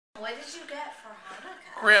What did you get for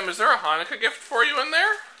Hanukkah? Graham, is there a Hanukkah gift for you in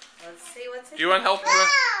there? Let's see what's in Do you want help?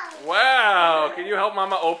 Wow! Can you help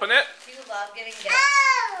Mama open it? Do you love getting gifts?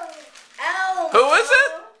 Elmo! Who is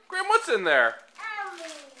it? Graham, what's in there?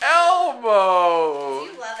 Elmo!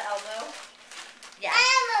 Do you love Elmo? Yeah.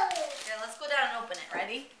 Here, let's go down and open it.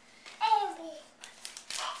 Ready? Oh!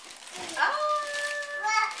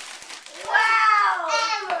 Wow!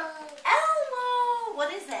 Elmo!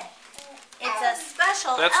 What is it? It's a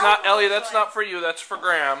special That's Elmo not Ellie, that's toy. not for you, that's for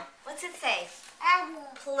Graham. What's it say?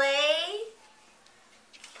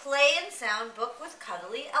 Play and sound book with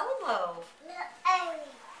cuddly Elmo.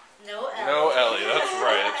 No Ellie. No Ellie, that's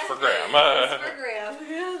right, it's for Graham. It's for Graham.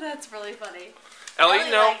 Yeah, that's really funny. Ellie,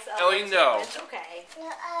 no. likes Elmo Ellie, too. no. It's okay.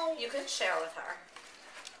 You can share with her.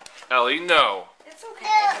 Ellie, no. It's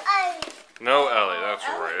okay. No Ellie, that's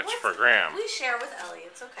Ellie, right, it's for Graham. We share with Ellie.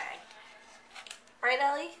 It's okay. Right,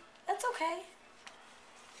 Ellie? That's okay.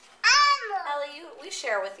 Ellie, we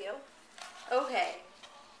share with you. Okay.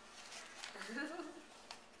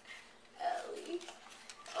 Ellie.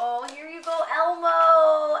 Oh, here you go,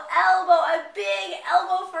 Elmo. Elmo, a big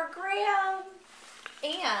Elmo for Graham.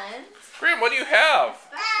 And Graham, what do you have?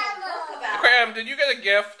 special book about Graham, did you get a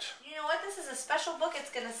gift? You know what? This is a special book.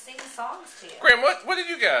 It's going to sing songs to you. Graham, what did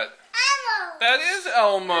you get? Elmo. That is Your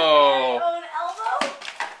Elmo. very own Elmo.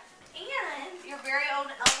 And your very own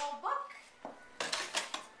Elmo book.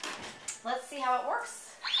 Let's see how it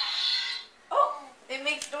works. Oh, it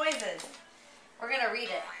makes noises. We're going to read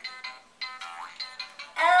it.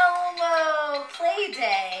 Elmo Play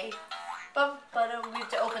Day. We have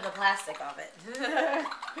to open the plastic of it.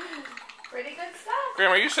 Pretty good stuff.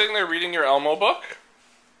 Graham, are you sitting there reading your Elmo book?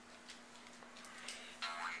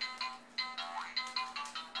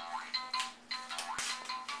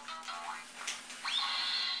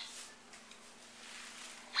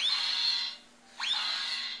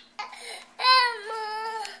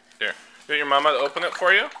 Here, you want your mama to open it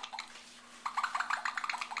for you?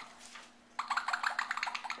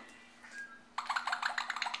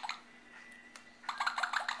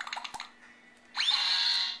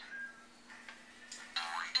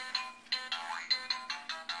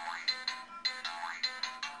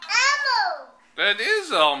 That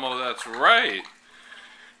is Elmo, that's right.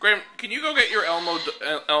 Graham, can you go get your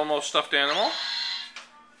Elmo stuffed animal?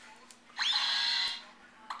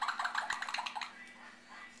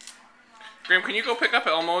 Graham, can you go pick up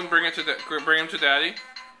Elmo and bring him to Daddy?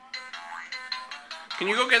 Can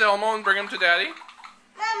you go get Elmo and bring him to Daddy?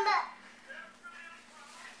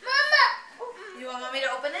 You want Mommy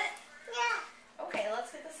to open it? Yeah. Okay,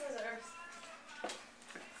 let's get the scissors.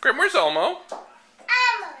 Graham, where's Elmo?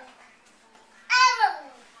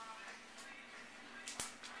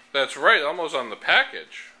 That's right, Elmo's on the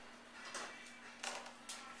package.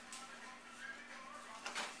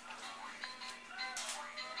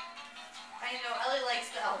 I know, Ellie likes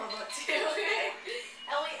the Elmo book too.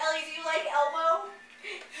 Ellie, do you like Elmo?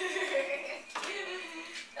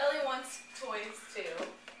 Ellie wants toys too.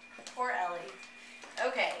 Poor Ellie.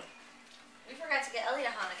 Okay, we forgot to get Ellie a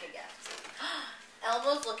Hanukkah gift.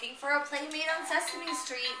 Elmo's looking for a playmate on Sesame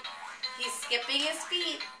Street. He's skipping his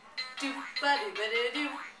feet. Doo-ba-doo-ba-doo-doo.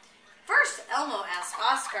 First, Elmo asks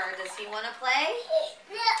Oscar, does he want to play?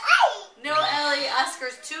 No, Ellie.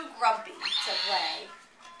 Oscar's too grumpy to play.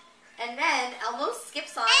 And then Elmo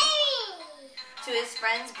skips on to his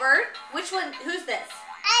friends Bert. Which one? Who's this?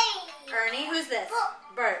 Ernie. Who's this?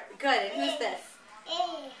 Bert. Good. And who's this?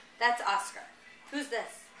 That's Oscar. Who's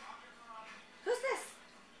this? Who's this?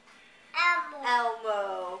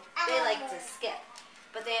 Elmo. They like to skip.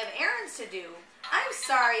 But they have errands to do. I'm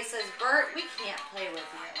sorry, says Bert. We can't play with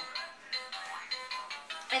you.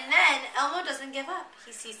 And then Elmo doesn't give up.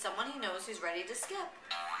 He sees someone he knows who's ready to skip.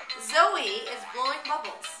 Zoe is blowing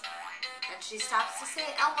bubbles. And she stops to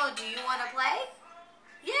say, Elmo, do you want to play?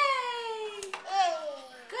 Yay!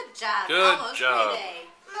 Good job. Good Elmo's job. Play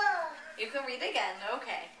Day. You can read again.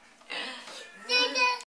 Okay.